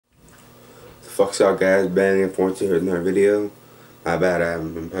Fuck's up, guys? Bang and forth to another video. My bad, I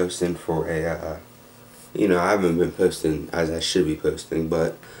haven't been posting for I haven't been posting as I should be posting,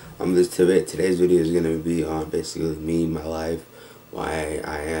 but today's video is gonna be on basically me, my life, why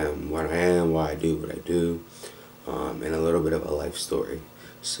I am what I am, why I do what I do, and a little bit of a life story.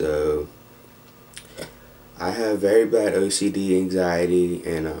 So I have very bad OCD, anxiety,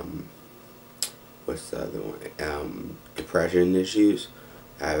 and what's the other one? Depression issues.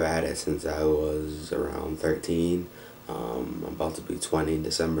 I've had it since I was around 13. I'm about to be 20 in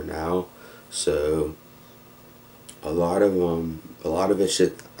December now. So a lot of it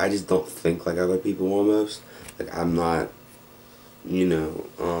shit, I just don't think like other people almost. Like I'm not, I've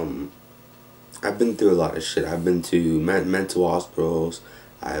been through a lot of shit. I've been to mental hospitals.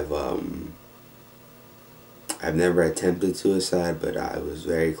 I've never attempted suicide, but I was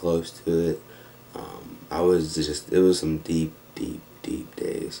very close to it. It was some deep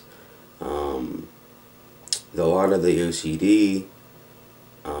days. A lot of the OCD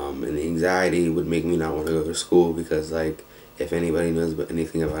and the anxiety would make me not want to go to school because, like, if anybody knows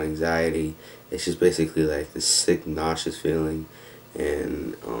anything about anxiety, it's just basically like this sick, nauseous feeling.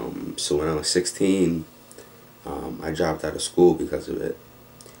 And so when I was 16, I dropped out of school because of it.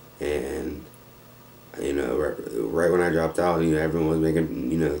 And right when I dropped out, everyone was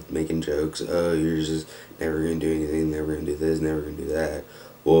making jokes. Oh, you're just never gonna do anything, never gonna do this, never gonna do that.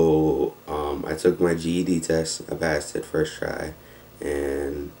 Well, I took my GED test, I passed it first try,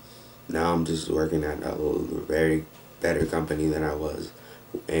 and now I'm just working at a very better company than I was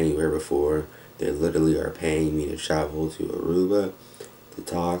anywhere before. They literally are paying me to travel to Aruba to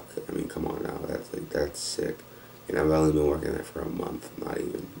talk. I mean, come on now, that's sick. And I've only been working there for a month, not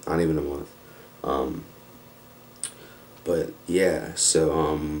even a month. But yeah,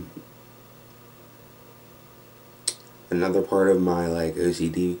 so another part of my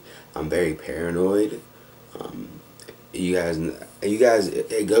OCD, I'm very paranoid. You guys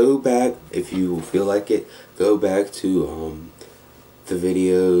go back if you feel like it. Go back to the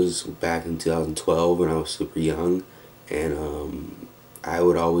videos back in 2012 when I was super young, and I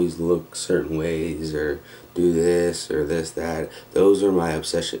would always look certain ways or do this or that. Those are my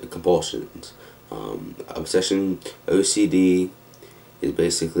compulsions. Obsession, OCD is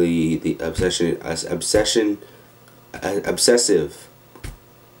basically the obsessive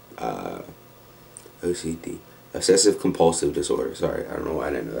OCD, obsessive compulsive disorder. Sorry, I don't know why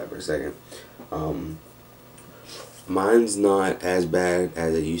I didn't know that for a second. Mine's not as bad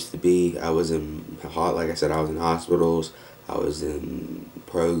as it used to be. Like I said, I was in hospitals. I was in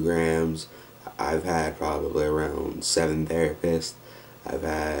programs. I've had probably around 7 therapists. I've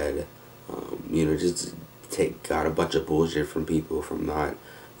had, got a bunch of bullshit from people from not,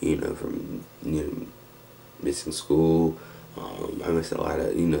 missing school. I missed a lot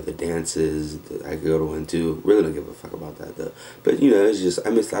of, the dances that I go to into. Really don't give a fuck about that though. But, it's just, I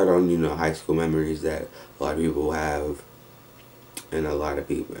missed out on, high school memories that a lot of people have. And a lot of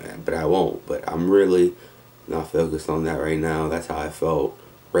people, but I won't. But I'm really not focused on that right now. That's how I felt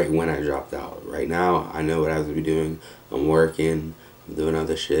right when I dropped out. Right now, I know what I have to be doing. I'm working. I'm doing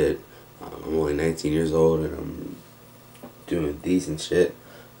other shit. I'm only 19 years old and I'm doing decent shit.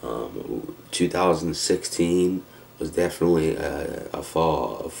 2016 was definitely a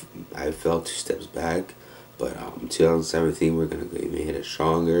fall. I fell 2 steps back, but 2017 we're gonna even hit it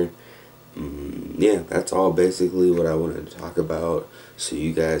stronger. Yeah, that's all basically what I wanted to talk about, so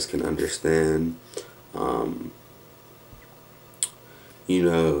you guys can understand.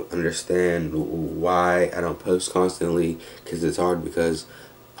 Understand why I don't post constantly, because it's hard. Because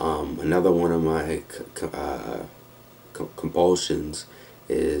another one of my compulsions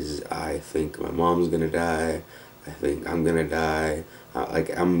is I think my mom's gonna die. I think I'm gonna die.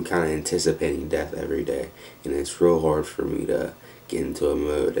 I'm kind of anticipating death every day, and it's real hard for me to get into a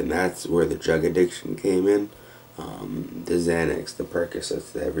mode. And that's where the drug addiction came in. The Xanax, the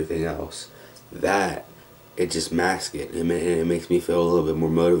Percocets, everything else. It just masks it, and it makes me feel a little bit more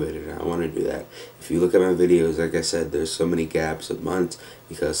motivated, and I want to do that. If you look at my videos, like I said, there's so many gaps of months,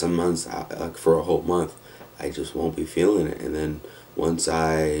 because some months, like for a whole month, I just won't be feeling it. And then once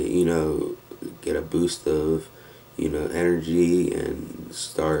I, get a boost of, energy and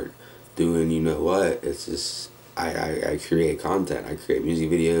start doing, it's just, I create content. I create music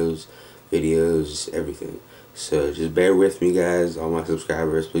videos, everything. So just bear with me, guys. All my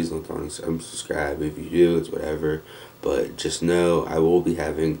subscribers, please don't unsubscribe. If you do, it's whatever. But just know I will be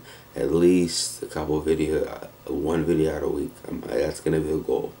having at least one video out a week. That's gonna be a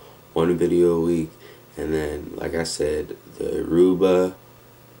goal. 1 video a week. And then, like I said, the Aruba,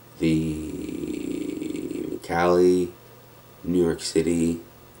 the Cali, New York City,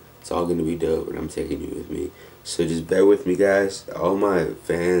 It's all gonna be dope, and I'm taking you with me. So just bear with me, guys. All my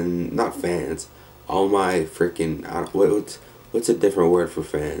not fans, all my freaking, what's a different word for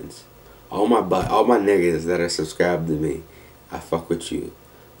fans? All my niggas that are subscribed to me, I fuck with you.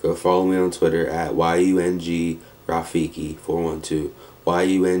 Go follow me on Twitter at YUNG Rafiki 412.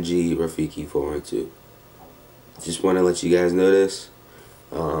 YUNG Rafiki 412. Just want to let you guys know this.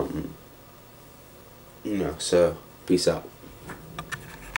 So peace out.